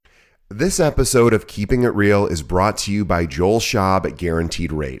This episode of Keeping It Real is brought to you by Joel Schaub at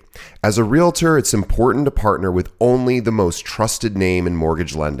Guaranteed Rate. As a realtor, it's important to partner with only the most trusted name in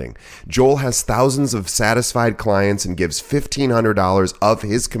mortgage lending. Joel has thousands of satisfied clients and gives $1,500 of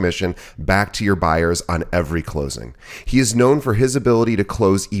his commission back to your buyers on every closing. He is known for his ability to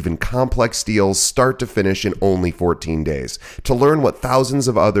close even complex deals start to finish in only 14 days. To learn what thousands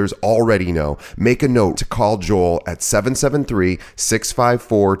of others already know, make a note to call Joel at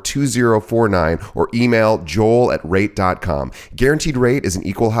 773-654-2049 or email joel@rate.com. Guaranteed Rate is an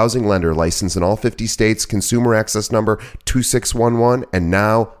equal housing lender licensed in all 50 states, consumer access number 2611. And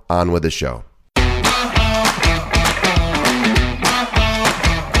now on with the show.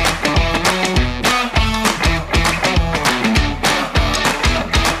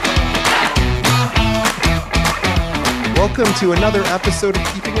 Welcome to another episode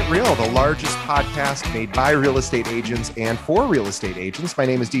of Keeping It Real, the largest podcast made by real estate agents and for real estate agents. My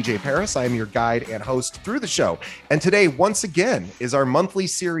name is DJ Paris. I am your guide and host through the show. And today, once again, is our monthly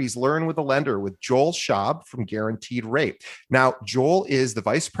series, Learn with a Lender, with Joel Schaub from Guaranteed Rate. Now, Joel is the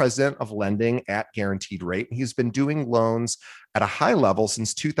vice president of lending at Guaranteed Rate. He's been doing loans at a high level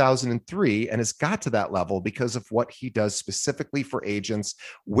since 2003 and has got to that level because of what he does specifically for agents,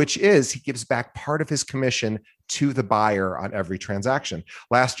 which is he gives back part of his commission to the buyer on every transaction.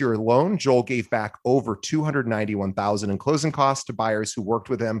 Last year alone, Joel gave back over $291,000 in closing costs to buyers who worked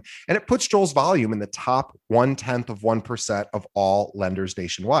with him, and it puts Joel's volume in the top 0.1% of all lenders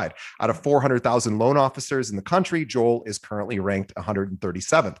nationwide. Out of 400,000 loan officers in the country, Joel is currently ranked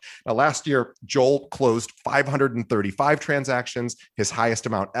 137th. Now, last year, Joel closed 535 transactions, his highest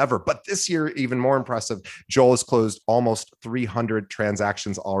amount ever. But this year, even more impressive, Joel has closed almost 300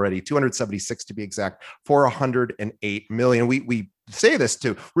 transactions already, 276 to be exact, for $108 million. We say this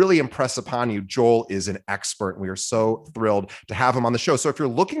to really impress upon you. Joel is an expert. We are so thrilled to have him on the show. So if you're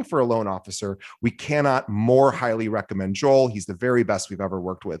looking for a loan officer, we cannot more highly recommend Joel. He's the very best we've ever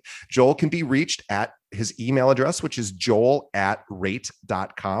worked with. Joel can be reached at his email address, which is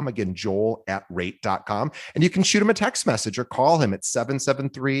joel@rate.com. Again, joel@rate.com. And you can shoot him a text message or call him at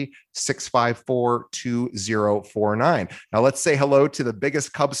 773-654-2049. Now let's say hello to the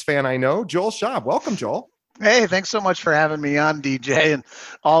biggest Cubs fan I know, Joel Schaub. Welcome, Joel. Hey, thanks so much for having me on, DJ, and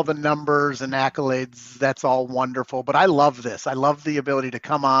all the numbers and accolades. That's all wonderful. But I love this. I love the ability to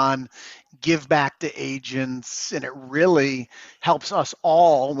come on, give back to agents, and it really helps us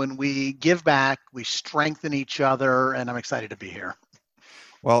all. When we give back, we strengthen each other, and I'm excited to be here.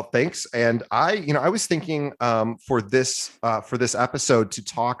 Well, thanks. And I was thinking for this episode to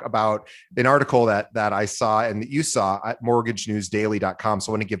talk about an article that I saw and that you saw at mortgagenewsdaily.com.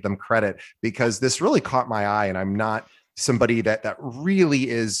 So I want to give them credit because this really caught my eye, and I'm not somebody that really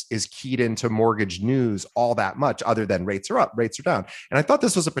is keyed into mortgage news all that much, other than rates are up, rates are down. And I thought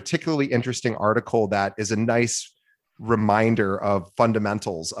this was a particularly interesting article that is a nice reminder of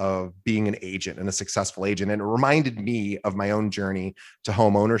fundamentals of being an agent and a successful agent. And it reminded me of my own journey to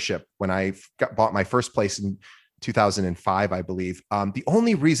home ownership when I bought my first place in 2005, I believe. The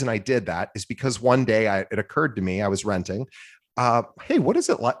only reason I did that is because one day it occurred to me, I was renting. Hey, what is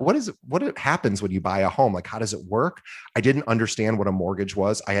it like? What happens when you buy a home? Like, how does it work? I didn't understand what a mortgage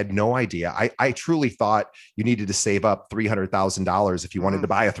was. I had no idea. I truly thought you needed to save up $300,000 if you wanted to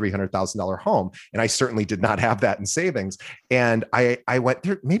buy a $300,000 home. And I certainly did not have that in savings. And I went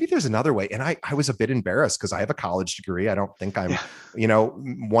there, maybe there's another way. And I was a bit embarrassed because I have a college degree. I don't think I'm,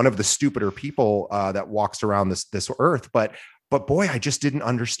 one of the stupider people that walks around this earth, but boy, I just didn't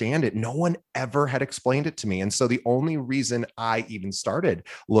understand it. No one ever had explained it to me. And so the only reason I even started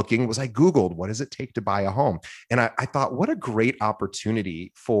looking was I Googled, what does it take to buy a home? And I thought, what a great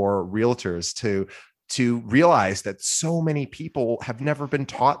opportunity for realtors to realize that so many people have never been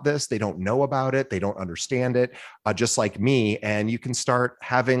taught this. They don't know about it. They don't understand it, just like me. And you can start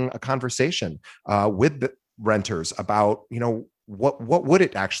having a conversation with the renters about, what would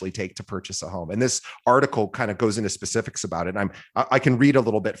it actually take to purchase a home? And this article kind of goes into specifics about it. And I can read a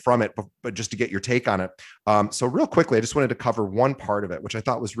little bit from it, but just to get your take on it. So real quickly, I just wanted to cover one part of it, which I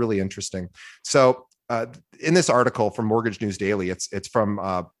thought was really interesting. So in this article from Mortgage News Daily, it's from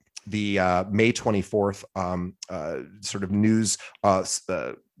the May 24th sort of news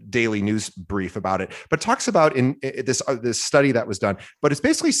daily news brief about it, but talks about in this study that was done. But it's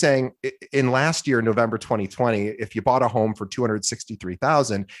basically saying in last year, November 2020, if you bought a home for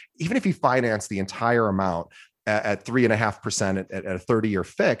 $263,000, even if you finance the entire amount at 3.5% at a 30-year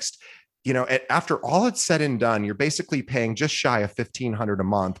fixed, after all it's said and done, you're basically paying just shy of $1,500 a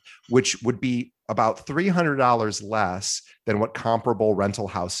month, which would be about $300 less than what comparable rental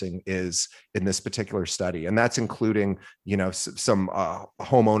housing is in this particular study. And that's including, some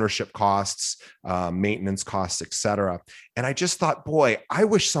home ownership costs, maintenance costs, et cetera. And I just thought, boy, I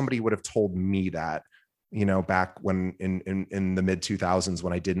wish somebody would have told me that, back when in the mid 2000s,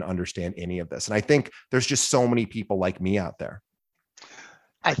 when I didn't understand any of this. And I think there's just so many people like me out there.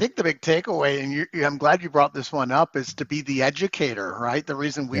 I think the big takeaway, and I'm glad you brought this one up, is to be the educator, right? The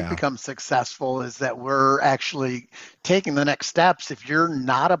reason we've Yeah. become successful is that we're actually taking the next steps. If you're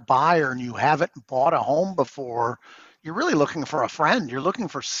not a buyer and you haven't bought a home before, you're really looking for a friend. You're looking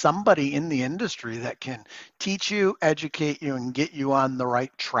for somebody in the industry that can teach you, educate you, and get you on the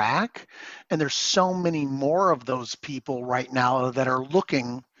right track. And there's so many more of those people right now that are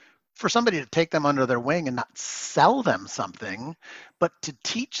looking for somebody to take them under their wing and not sell them something, but to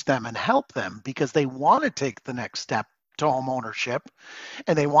teach them and help them because they want to take the next step to home ownership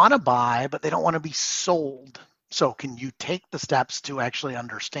and they want to buy, but they don't want to be sold. So can you take the steps to actually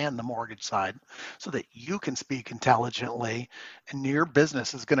understand the mortgage side so that you can speak intelligently and your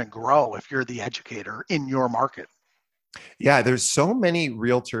business is going to grow if you're the educator in your market? Yeah, there's so many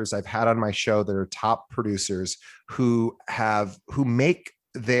realtors I've had on my show that are top producers who make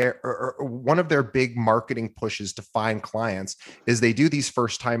or one of their big marketing pushes to find clients is they do these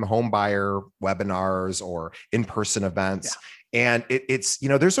first time home buyer webinars or in-person events. And it's,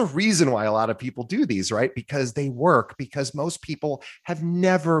 there's a reason why a lot of people do these, right? Because they work, because most people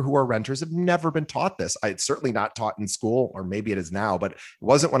who are renters have never been taught this. It's certainly not taught in school, or maybe it is now, but it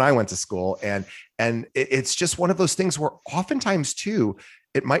wasn't when I went to school. And it's just one of those things where oftentimes too,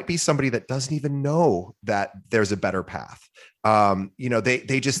 it might be somebody that doesn't even know that there's a better path.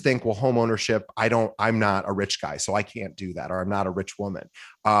 They just think, well, home ownership, I'm not a rich guy, so I can't do that, or I'm not a rich woman.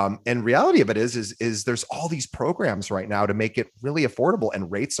 And reality of it is there's all these programs right now to make it really affordable, and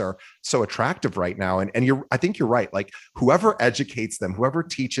rates are so attractive right now. And I think you're right. Like whoever educates them, whoever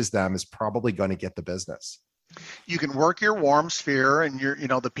teaches them is probably going to get the business. You can work your warm sphere and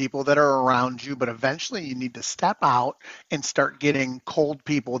the people that are around you, but eventually you need to step out and start getting cold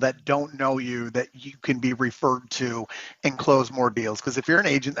people that don't know you that you can be referred to and close more deals. Because if you're an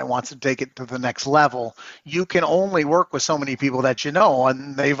agent that wants to take it to the next level, you can only work with so many people that you know,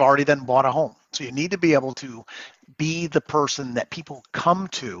 and they've already then bought a home. So you need to be able to be the person that people come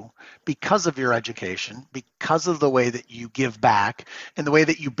to because of your education, because of the way that you give back, and the way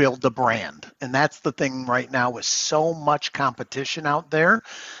that you build the brand. And that's the thing right now with so much competition out there.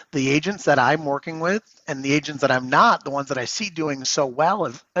 The agents that I'm working with and the agents that I'm not, the ones that I see doing so well,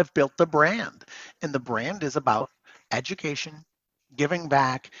 have built the brand. And the brand is about education, giving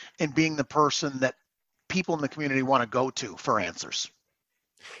back, and being the person that people in the community want to go to for answers.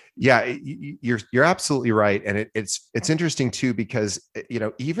 Yeah, you're absolutely right. And it's interesting too, because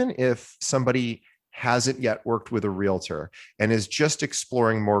even if somebody hasn't yet worked with a realtor and is just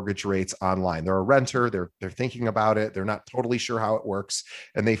exploring mortgage rates online, they're a renter, they're thinking about it, they're not totally sure how it works,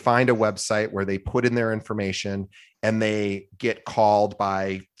 and they find a website where they put in their information and they get called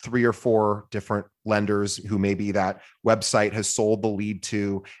by 3 or 4 different lenders who maybe that website has sold the lead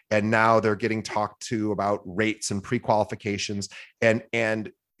to, and now they're getting talked to about rates and pre-qualifications.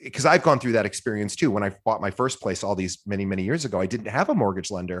 And because I've gone through that experience too. When I bought my first place all these many, many years ago, I didn't have a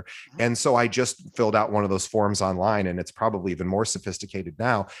mortgage lender. And so I just filled out one of those forms online, and it's probably even more sophisticated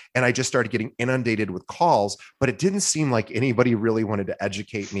now. And I just started getting inundated with calls, but it didn't seem like anybody really wanted to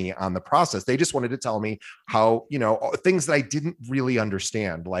educate me on the process. They just wanted to tell me how, things that I didn't really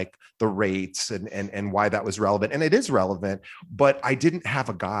understand, like the rates and why that was relevant. And it is relevant, but I didn't have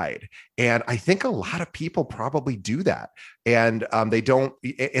a guide. And I think a lot of people probably do that. And they don't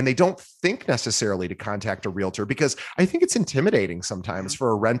think necessarily to contact a realtor, because I think it's intimidating sometimes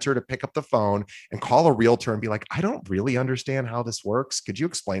for a renter to pick up the phone and call a realtor and be like, I don't really understand how this works. Could you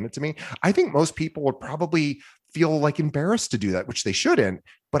explain it to me? I think most people would probably feel like embarrassed to do that, which they shouldn't,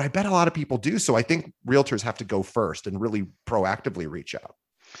 but I bet a lot of people do. So I think realtors have to go first and really proactively reach out.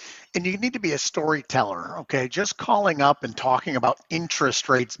 And you need to be a storyteller, okay? Just calling up and talking about interest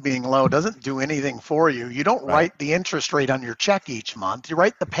rates being low doesn't do anything for you. You don't Right. write the interest rate on your check each month, you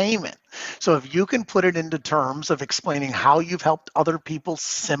write the payment. So if you can put it into terms of explaining how you've helped other people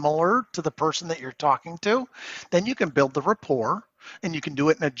similar to the person that you're talking to, then you can build the rapport and you can do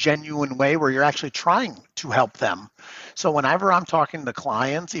it in a genuine way where you're actually trying to help them. So whenever I'm talking to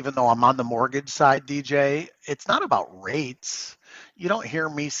clients, even though I'm on the mortgage side, DJ, it's not about rates. You don't hear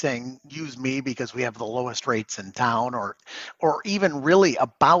me saying use me because we have the lowest rates in town, or even really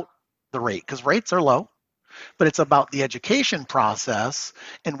about the rate, because rates are low. but it's about the education process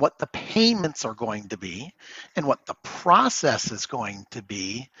and what the payments are going to be and what the process is going to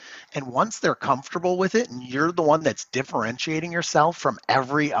be. And once they're comfortable with it and you're the one that's differentiating yourself from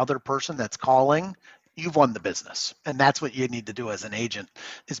every other person that's calling, you've won the business. And that's what you need to do as an agent,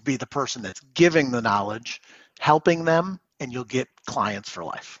 is be the person that's giving the knowledge, helping them, and you'll get clients for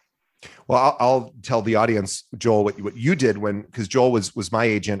life. Well, I'll tell the audience, Joel, what you did because Joel was my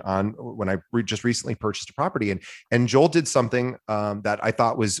agent on when I just recently purchased a property, and Joel did something that I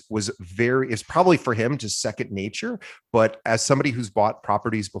thought was is probably for him just second nature. But as somebody who's bought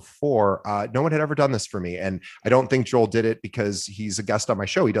properties before, no one had ever done this for me, and I don't think Joel did it because he's a guest on my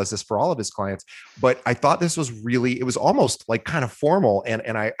show. He does this for all of his clients, but I thought this was really, it was almost like kind of formal,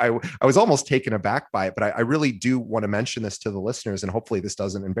 and I was almost taken aback by it. But I really do want to mention this to the listeners, and hopefully this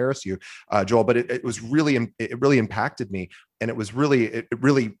doesn't embarrass you, Joel, but it really impacted me. And it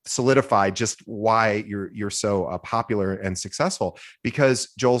really solidified just why you're so popular and successful,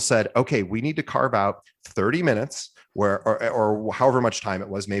 because Joel said, okay, we need to carve out 30 minutes or however much time it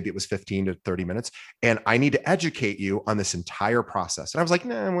was, maybe it was 15 to 30 minutes. And I need to educate you on this entire process. And I was like,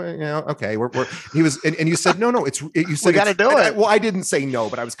 no, okay. He was, and you said, no, you said, we got to do it. Well, I didn't say no,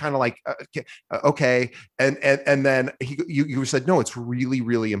 but I was kind of like, okay. And then you said, no, it's really,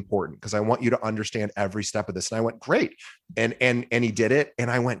 really important because I want you to understand every step of this. And I went, great. And he did it. And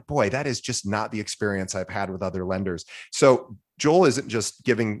I went, boy, that is just not the experience I've had with other lenders. So Joel isn't just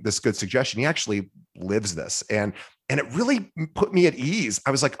giving this good suggestion. He actually lives this. And it really put me at ease.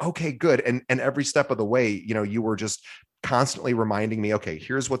 I was like, okay, good. And every step of the way, you were just constantly reminding me, okay,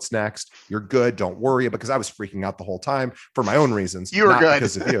 here's what's next. You're good. Don't worry, because I was freaking out the whole time for my own reasons. You were good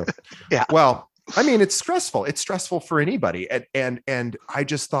because of you. Yeah. Well, I mean, it's stressful. It's stressful for anybody. And I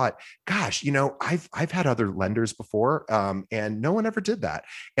just thought, gosh, I've had other lenders before, and no one ever did that.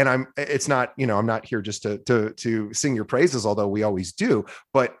 And I'm not here just to sing your praises, although we always do,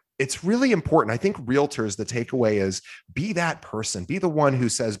 but it's really important. I think realtors, the takeaway is be that person, be the one who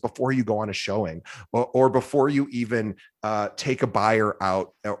says before you go on a showing or before you even take a buyer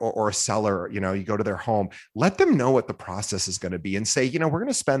out or a seller, you go to their home, let them know what the process is going to be and say, we're going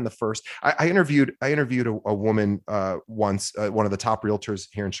to spend the first, I interviewed a woman once, one of the top realtors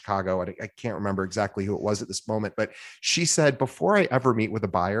here in Chicago. I can't remember exactly who it was at this moment, but she said, before I ever meet with a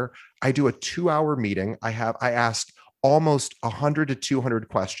buyer, I do a 2-hour meeting. I ask almost 100 to 200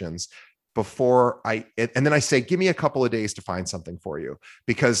 questions before and then I say, give me a couple of days to find something for you,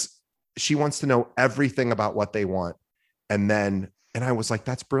 because she wants to know everything about what they want. And I was like,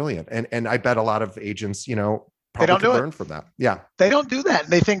 that's brilliant. And I bet a lot of agents, probably could learn from that. Yeah. They don't do that.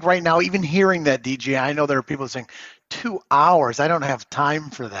 And they think right now, even hearing that, DJ, I know there are people saying 2 hours. I don't have time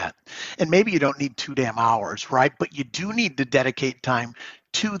for that. And maybe you don't need 2 damn hours, right? But you do need to dedicate time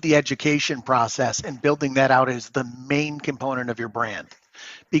to the education process and building that out as the main component of your brand.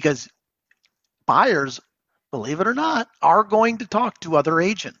 Because buyers, believe it or not, are going to talk to other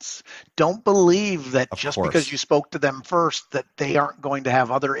agents. Don't believe that because you spoke to them first that they aren't going to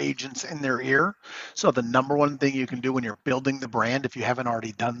have other agents in their ear. So the number one thing you can do when you're building the brand, if you haven't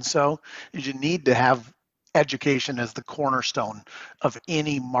already done so, is you need to have education as the cornerstone of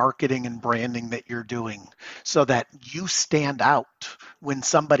any marketing and branding that you're doing, so that you stand out when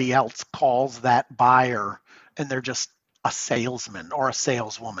somebody else calls that buyer and they're just a salesman or a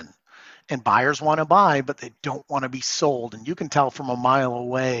saleswoman. And buyers want to buy, but they don't want to be sold. And you can tell from a mile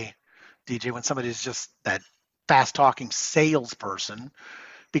away, DJ, when somebody's just that fast talking salesperson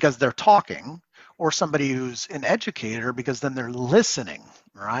because they're talking, or somebody who's an educator because then they're listening,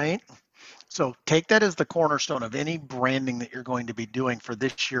 right? So take that as the cornerstone of any branding that you're going to be doing for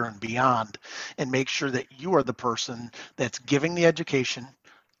this year and beyond, and make sure that you are the person that's giving the education,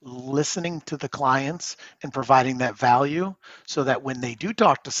 listening to the clients, and providing that value, so that when they do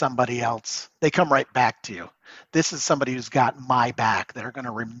talk to somebody else, they come right back to you. This is somebody who's got my back, that are going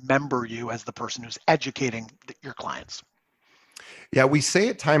to remember you as the person who's educating your clients. Yeah, we say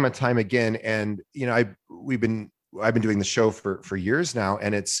it time and time again. And, I've been doing the show for years now.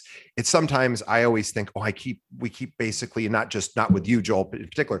 And it's sometimes I always think, we keep basically not with you, Joel, in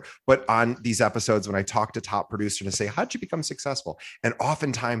particular, but on these episodes, when I talk to top producers to say, how'd you become successful? And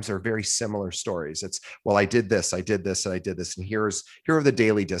oftentimes they're very similar stories. It's, well, I did this, and I did this. And here are the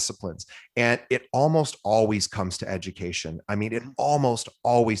daily disciplines. And it almost always comes to education. I mean, it almost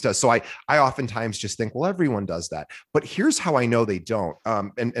always does. So I oftentimes just think, well, everyone does that, but here's how I know they don't.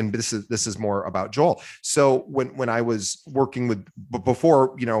 And this is more about Joel. So when when I was working with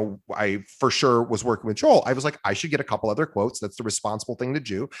before, I for sure was working with Joel, I was like, I should get a couple other quotes. That's the responsible thing to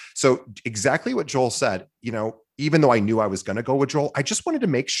do. So exactly what Joel said, even though I knew I was going to go with Joel, I just wanted to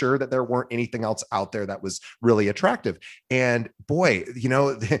make sure that there weren't anything else out there that was really attractive. And boy,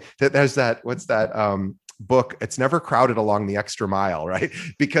 there's that, what's that, book, It's Never Crowded Along the Extra Mile, right?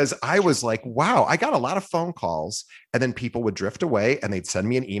 Because I was like, wow, I got a lot of phone calls, and then people would drift away and they'd send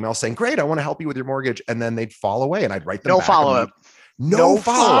me an email saying, great, I want to help you with your mortgage. And then they'd fall away and I'd write them No back. follow-up. No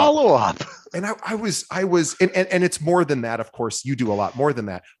follow-up. Follow-up. And I was, and it's more than that. Of course, you do a lot more than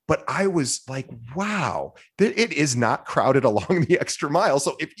that. But I was like, wow, it is not crowded along the extra mile.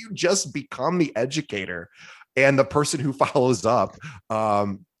 So if you just become the educator and the person who follows up,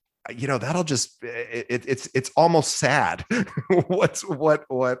 that'll just it's almost sad what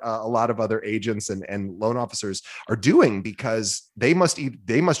a lot of other agents and loan officers are doing, because they must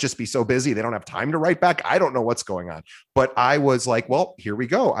just be so busy they don't have time to write back. I don't know what's going on, but I was like, well, here we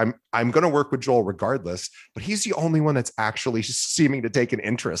go. I'm going to work with Joel regardless, but he's the only one that's actually seeming to take an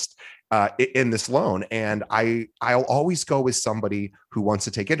interest in this loan, and I'll always go with somebody who wants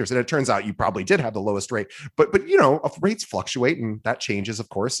to take interest. And it turns out you probably did have the lowest rate, but rates fluctuate and that changes, of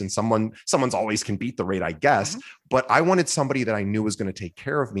course, and someone's always can beat the rate, I guess. Mm-hmm. But I wanted somebody that I knew was going to take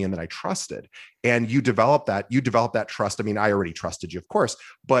care of me and that I trusted. And you develop that trust. I mean, I already trusted you, of course,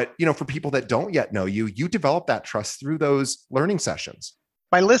 but for people that don't yet know you, you develop that trust through those learning sessions.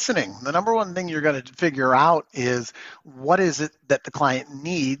 By listening, the number one thing you're going to figure out is what is it that the client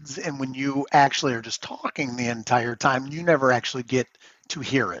needs. And when you actually are just talking the entire time, you never actually get to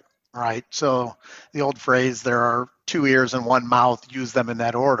hear it, right? So the old phrase, there are 2 ears and 1 mouth, use them in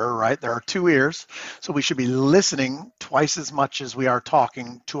that order, right? There are 2 ears. So we should be listening twice as much as we are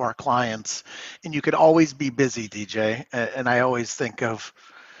talking to our clients. And you could always be busy, DJ. And I always think of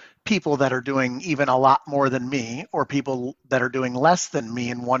people that are doing even a lot more than me, or people that are doing less than me,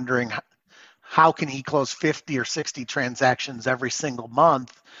 and wondering how can he close 50 or 60 transactions every single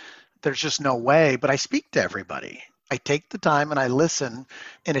month? There's just no way. But I speak to everybody. I take the time and I listen,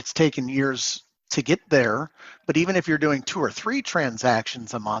 and it's taken years to get there. But even if you're doing 2 or 3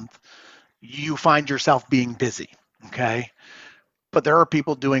 transactions a month, you find yourself being busy, okay? But there are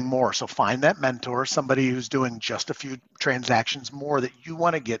people doing more. So find that mentor, somebody who's doing just a few transactions more that you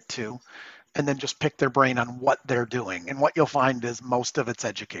want to get to, and then just pick their brain on what they're doing. And what you'll find is most of it's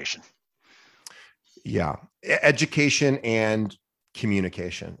education. Yeah. Education and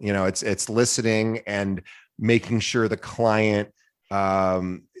communication. It's listening and making sure the client,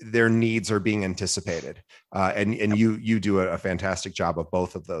 their needs are being anticipated. And you do a fantastic job of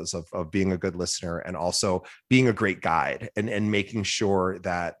both of those, of being a good listener and also being a great guide, and making sure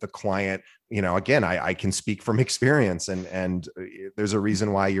that the client, again, I can speak from experience, and there's a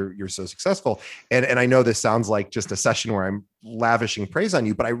reason why you're so successful. And I know this sounds like just a session where I'm lavishing praise on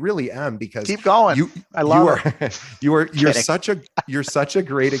you, but I really am, because keep going. I love it. You're such a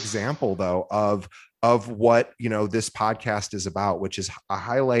great example, though, of what this podcast is about, which is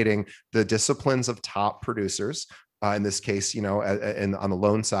highlighting the disciplines of top producers, in this case, and on the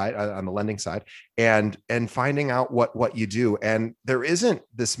loan side, on the lending side, and finding out what you do. And there isn't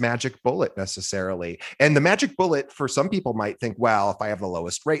this magic bullet necessarily. And the magic bullet for some people might think, well, if I have the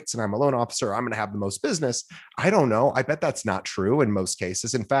lowest rates and I'm a loan officer, I'm going to have the most business. I don't know. I bet that's not true in most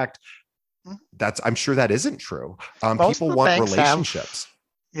cases. In fact, I'm sure that isn't true. People want relationships.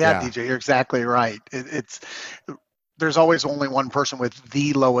 Yeah, DJ, you're exactly right. There's always only one person with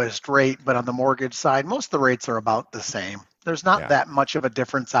the lowest rate, but on the mortgage side, most of the rates are about the same. There's not that much of a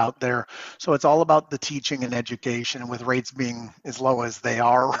difference out there. So it's all about the teaching and education. And with rates being as low as they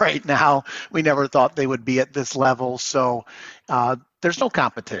are right now, we never thought they would be at this level. So there's no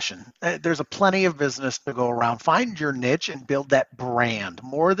competition. There's a plenty of business to go around. Find your niche and build that brand.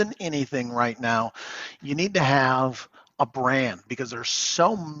 More than anything right now, you need to have a brand, because there's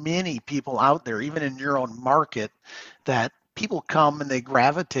so many people out there, even in your own market, that people come and they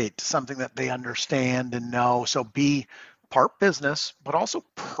gravitate to something that they understand and know. So be part business, but also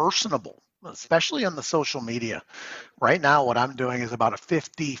personable, especially on the social media. Right now, what I'm doing is about a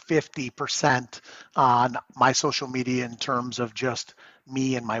 50% on my social media in terms of just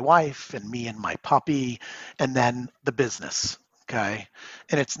me and my wife and me and my puppy, and then the business. Okay.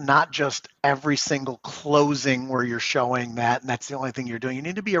 And it's not just every single closing where you're showing that, and that's the only thing you're doing. You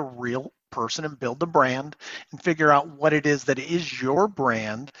need to be a real person and build a brand and figure out what it is that is your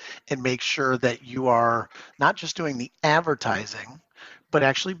brand, and make sure that you are not just doing the advertising, but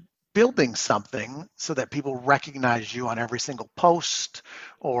actually building something so that people recognize you on every single post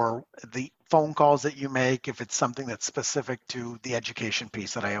or the phone calls that you make, if it's something that's specific to the education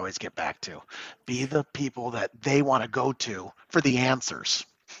piece that I always get back to. Be the people that they want to go to for the answers.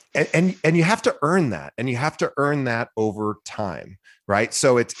 And you have to earn that, and you have to earn that over time, right?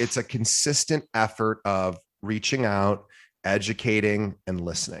 So it's a consistent effort of reaching out, educating, and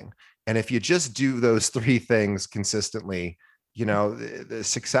listening. And if you just do those three things consistently, the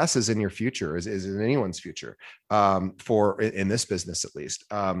success is in your future, is in anyone's future, for in this business at least.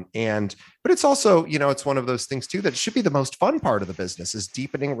 But it's also, it's one of those things too that should be the most fun part of the business, is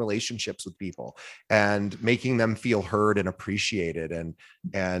deepening relationships with people and making them feel heard and appreciated. And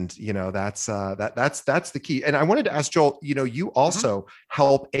that's the key. And I wanted to ask Joel, you also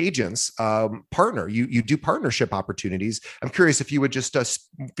help agents partner. You do partnership opportunities. I'm curious if you would just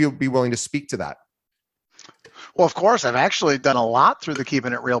be willing to speak to that. Well, of course, I've actually done a lot through the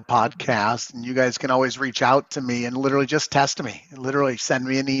Keeping It Real podcast, and you guys can always reach out to me and literally just test me. Literally send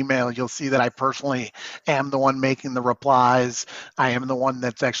me an email. You'll see that I personally am the one making the replies. I am the one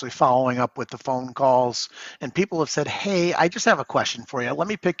that's actually following up with the phone calls. And people have said, hey, I just have a question for you. Let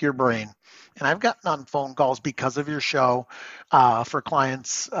me pick your brain. And I've gotten on phone calls because of your show for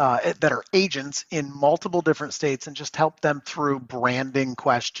clients that are agents in multiple different states, and just help them through branding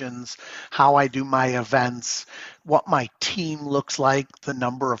questions, how I do my events, what my team looks like, the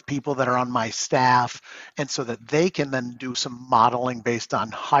number of people that are on my staff, and so that they can then do some modeling based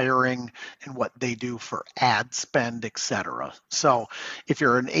on hiring and what they do for ad spend, etc. So if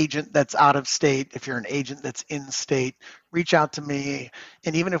you're an agent that's out of state, if you're an agent that's in state, reach out to me.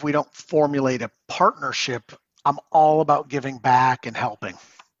 And even if we don't formulate a partnership, I'm all about giving back and helping.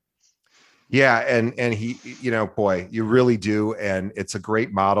 Yeah, and he, boy, you really do, and it's a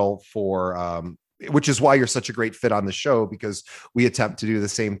great model for, which is why you're such a great fit on the show, because we attempt to do the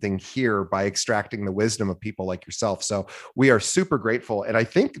same thing here by extracting the wisdom of people like yourself. So we are super grateful, and I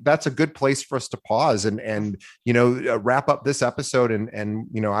think that's a good place for us to pause and wrap up this episode,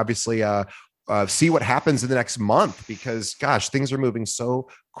 and obviously see what happens in the next month, because gosh, things are moving so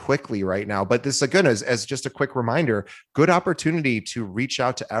quickly right now. But this, again, as just a quick reminder, good opportunity to reach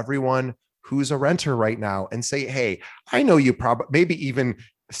out to everyone who's a renter right now and say, hey, I know you probably, maybe even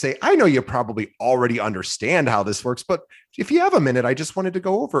say, I know you probably already understand how this works, but if you have a minute, I just wanted to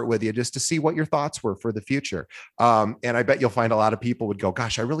go over it with you just to see what your thoughts were for the future. And I bet you'll find a lot of people would go,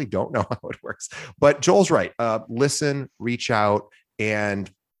 gosh, I really don't know how it works. But Joel's right. Listen, reach out,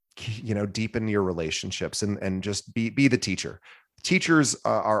 and deepen your relationships, and just be the teacher. Teachers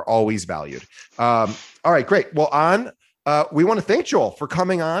are always valued. All right, great. Well, we want to thank Joel for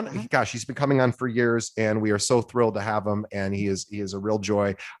coming on. Gosh, he's been coming on for years, and we are so thrilled to have him. And he is a real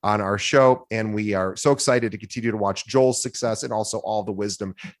joy on our show. And we are so excited to continue to watch Joel's success and also all the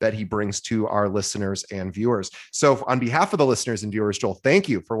wisdom that he brings to our listeners and viewers. So on behalf of the listeners and viewers, Joel, thank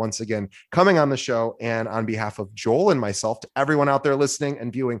you for once again coming on the show. And on behalf of Joel and myself, to everyone out there listening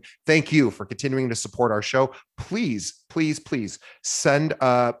and viewing, thank you for continuing to support our show. Please, please, please send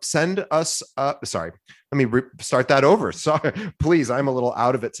us, sorry, let me start that over. Sorry, please. I'm a little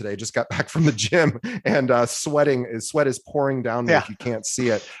out of it today. Just got back from the gym, and sweat is pouring down me if you can't see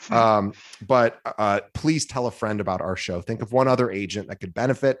it. But please tell a friend about our show. Think of one other agent that could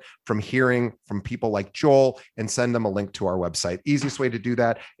benefit from hearing from people like Joel, and send them a link to our website. Easiest way to do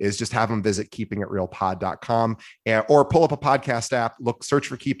that is just have them visit keepingitrealpod.com, or pull up a podcast app, search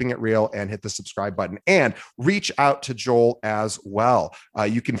for Keeping It Real, and hit the subscribe button, and reach out to Joel as well.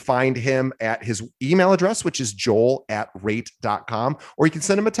 You can find him at his email address, which is joel@rate.com, or you can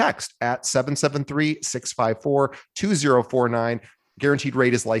send him a text at 773-654-2049. Guaranteed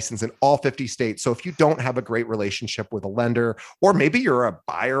Rate is licensed in all 50 states. So if you don't have a great relationship with a lender, or maybe you're a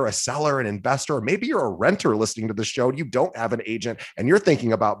buyer, a seller, an investor, or maybe you're a renter listening to the show, and you don't have an agent and you're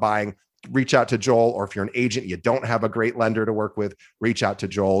thinking about buying, reach out to Joel. Or if you're an agent, you don't have a great lender to work with, reach out to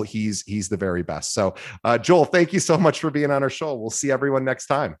Joel. He's the very best. So Joel, thank you so much for being on our show. We'll see everyone next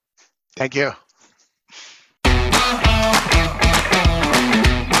time. Thank you.